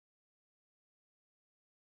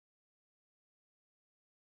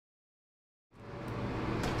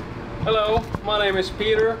Hello, my name is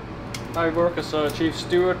Peter. I work as a chief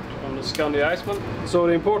steward on the Skandi Iceman. So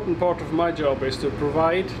the important part of my job is to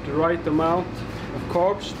provide the right amount of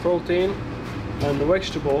carbs, protein and the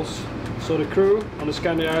vegetables so the crew on the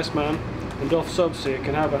Skandi Iceman and DOF Subsea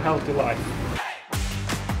can have a healthy life.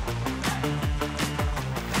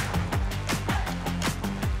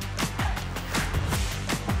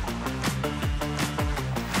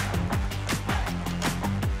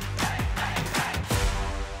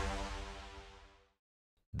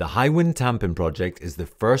 The Hywind Tampen project is the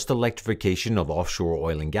first electrification of offshore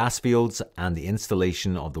oil and gas fields and the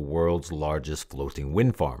installation of the world's largest floating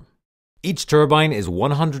wind farm. Each turbine is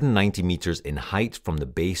 190 meters in height from the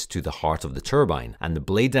base to the heart of the turbine, and the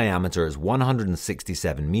blade diameter is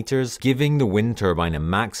 167 meters, giving the wind turbine a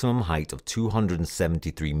maximum height of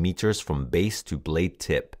 273 meters from base to blade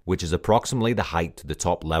tip, which is approximately the height to the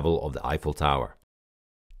top level of the Eiffel Tower.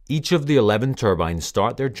 Each of the 11 turbines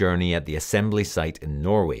start their journey at the assembly site in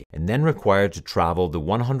Norway and then require to travel the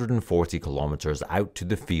 140 kilometers out to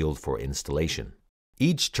the field for installation.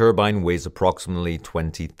 Each turbine weighs approximately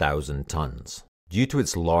 20,000 tons. Due to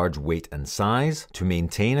its large weight and size, to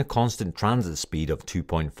maintain a constant transit speed of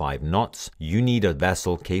 2.5 knots, you need a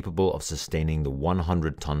vessel capable of sustaining the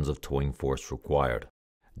 100 tons of towing force required.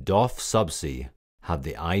 DOF Subsea have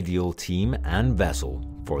the ideal team and vessel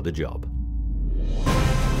for the job.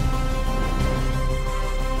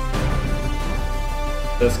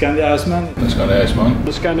 The Skandi Iceman. The Skandi Iceman.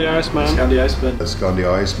 The Skandi Iceman. Skandi Iceman. The Skandi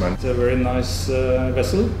Iceman. It's a very nice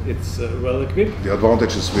vessel. It's well equipped. The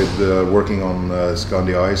advantages with working on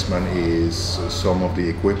Skandi Iceman is some of the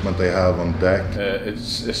equipment they have on deck.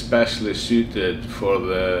 It's especially suited for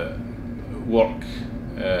the work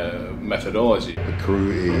methodology. The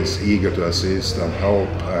crew is eager to assist and help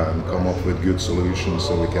and come up with good solutions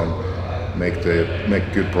so we can make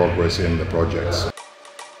good progress in the projects.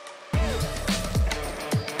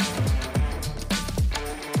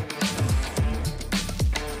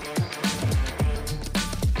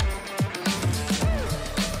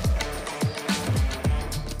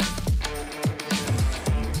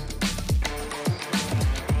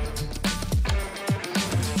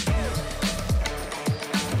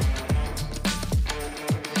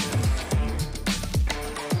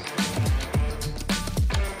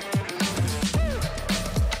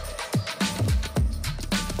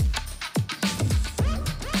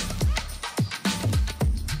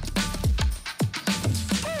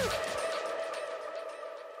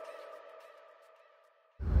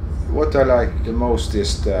 What I like the most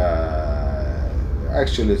is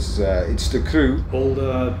actually it's the crew. All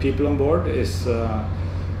the people on board is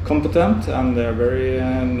competent and they're very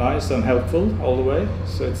nice and helpful all the way.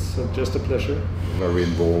 So it's just a pleasure. Very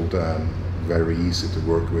involved and very easy to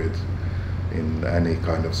work with in any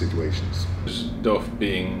kind of situations. DOF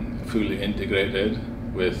being fully integrated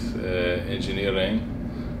with engineering,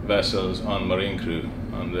 vessels and marine crew,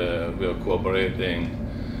 and we are cooperating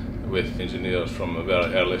with engineers from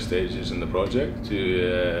very early stages in the project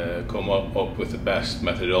to come up with the best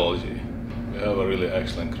methodology. We have a really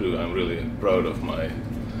excellent crew. I'm really proud of my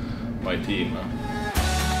team.